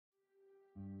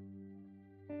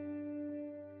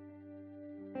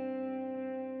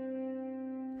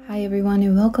Hi everyone,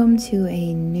 and welcome to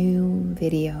a new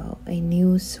video, a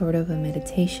new sort of a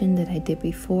meditation that I did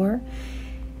before.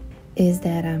 Is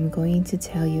that I'm going to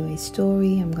tell you a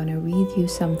story. I'm going to read you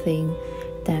something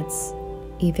that's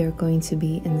either going to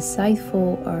be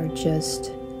insightful or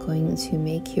just going to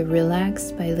make you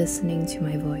relax by listening to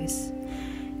my voice.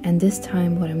 And this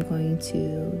time what I'm going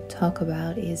to talk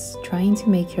about is trying to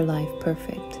make your life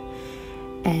perfect,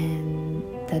 and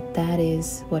that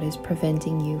is what is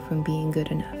preventing you from being good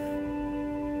enough.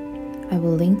 I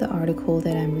will link the article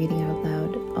that I'm reading out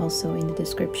loud also in the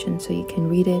description so you can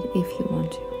read it if you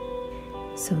want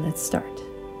to. So let's start.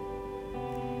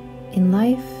 In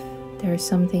life, there is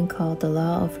something called the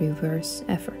law of reverse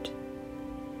effort.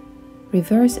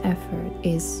 Reverse effort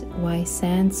is why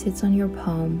sand sits on your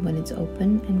palm when it's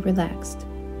open and relaxed,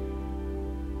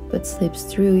 but slips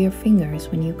through your fingers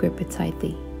when you grip it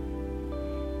tightly.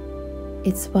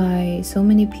 It's why so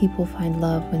many people find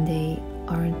love when they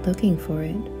aren't looking for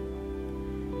it,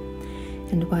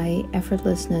 and why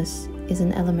effortlessness is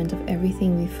an element of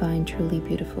everything we find truly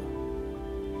beautiful.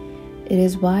 It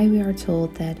is why we are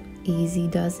told that easy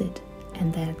does it,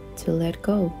 and that to let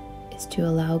go is to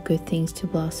allow good things to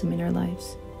blossom in our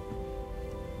lives.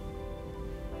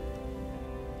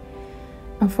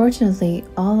 Unfortunately,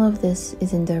 all of this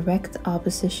is in direct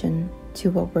opposition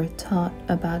to what we're taught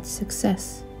about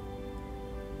success.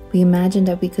 We imagine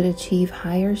that we could achieve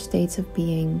higher states of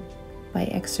being by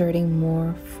exerting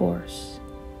more force.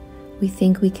 We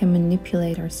think we can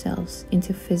manipulate ourselves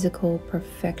into physical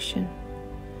perfection,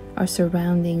 our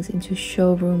surroundings into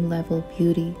showroom level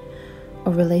beauty,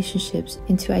 or relationships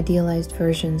into idealized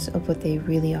versions of what they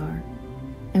really are.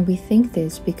 And we think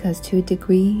this because to a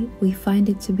degree we find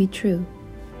it to be true.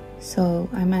 So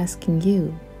I'm asking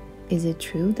you, is it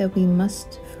true that we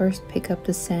must first pick up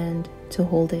the sand to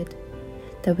hold it?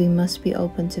 That we must be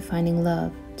open to finding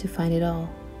love to find it all?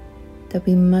 That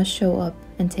we must show up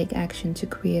and take action to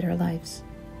create our lives?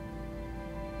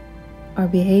 Our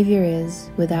behavior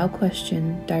is, without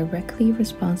question, directly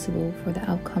responsible for the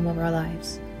outcome of our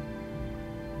lives.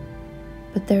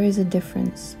 But there is a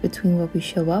difference between what we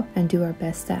show up and do our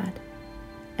best at,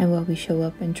 and what we show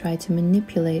up and try to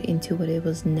manipulate into what it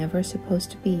was never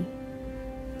supposed to be.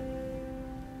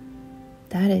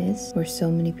 That is where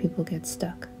so many people get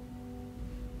stuck.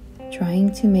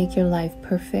 Trying to make your life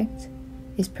perfect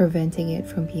is preventing it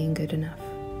from being good enough.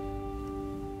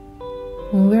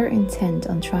 When we're intent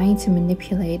on trying to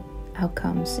manipulate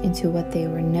outcomes into what they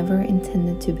were never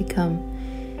intended to become,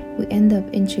 we end up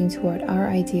inching toward our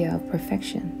idea of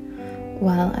perfection,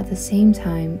 while at the same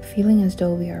time feeling as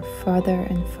though we are farther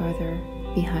and farther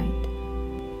behind.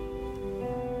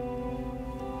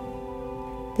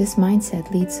 This mindset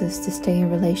leads us to stay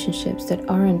in relationships that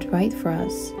aren't right for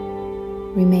us,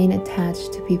 remain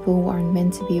attached to people who aren't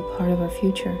meant to be a part of our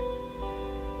future,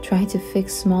 try to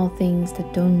fix small things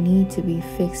that don't need to be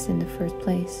fixed in the first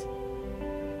place,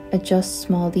 adjust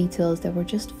small details that were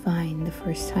just fine the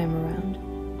first time around.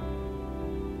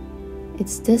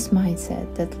 It's this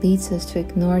mindset that leads us to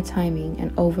ignore timing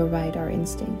and override our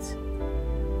instincts.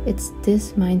 It's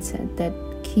this mindset that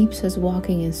keeps us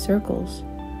walking in circles,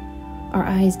 our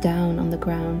eyes down on the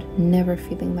ground, never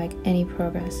feeling like any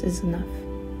progress is enough.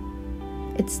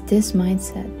 It's this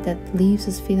mindset that leaves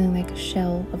us feeling like a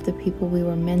shell of the people we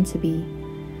were meant to be,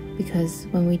 because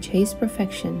when we chase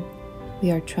perfection,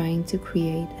 we are trying to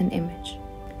create an image.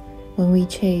 When we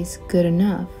chase good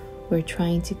enough, we're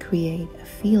trying to create a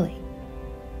feeling.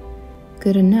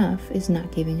 Good enough is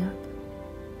not giving up.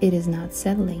 It is not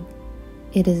settling.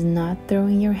 It is not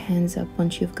throwing your hands up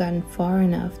once you've gotten far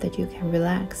enough that you can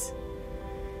relax.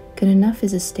 Good enough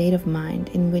is a state of mind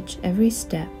in which every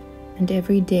step and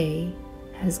every day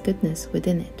has goodness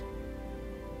within it.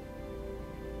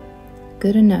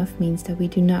 Good enough means that we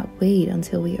do not wait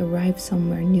until we arrive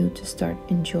somewhere new to start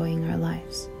enjoying our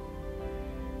lives.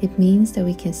 It means that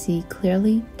we can see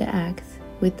clearly to act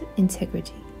with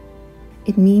integrity.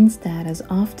 It means that as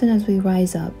often as we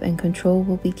rise up and control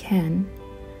what we can,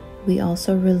 we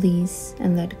also release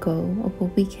and let go of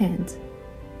what we can't.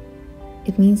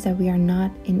 It means that we are not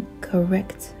in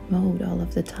correct mode all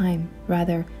of the time.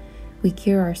 Rather, we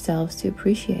gear ourselves to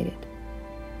appreciate it.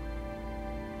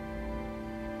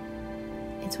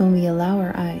 It's when we allow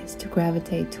our eyes to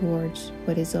gravitate towards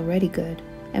what is already good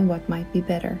and what might be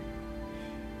better.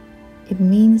 It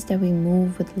means that we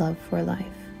move with love for life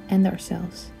and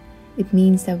ourselves. It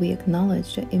means that we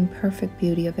acknowledge the imperfect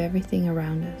beauty of everything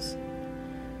around us.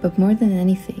 But more than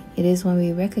anything, it is when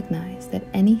we recognize that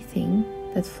anything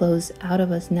that flows out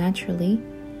of us naturally,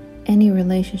 any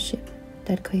relationship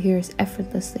that coheres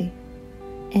effortlessly,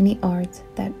 any art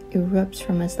that erupts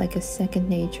from us like a second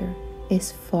nature,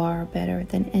 is far better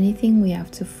than anything we have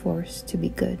to force to be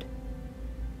good.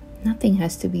 Nothing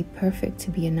has to be perfect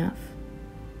to be enough,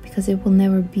 because it will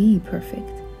never be perfect,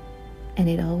 and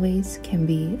it always can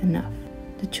be enough.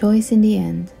 The choice in the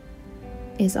end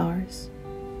is ours.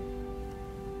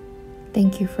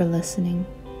 Thank you for listening.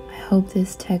 I hope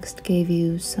this text gave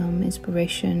you some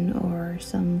inspiration or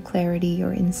some clarity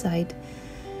or insight.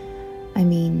 I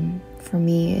mean, for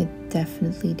me, it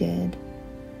definitely did,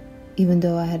 even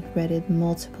though I had read it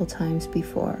multiple times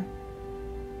before.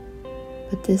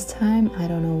 But this time, I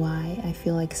don't know why, I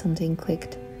feel like something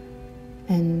clicked.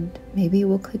 And maybe it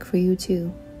will click for you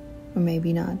too, or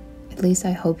maybe not. At least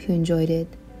I hope you enjoyed it,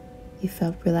 you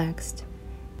felt relaxed,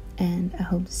 and I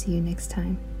hope to see you next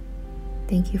time.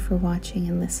 Thank you for watching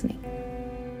and listening.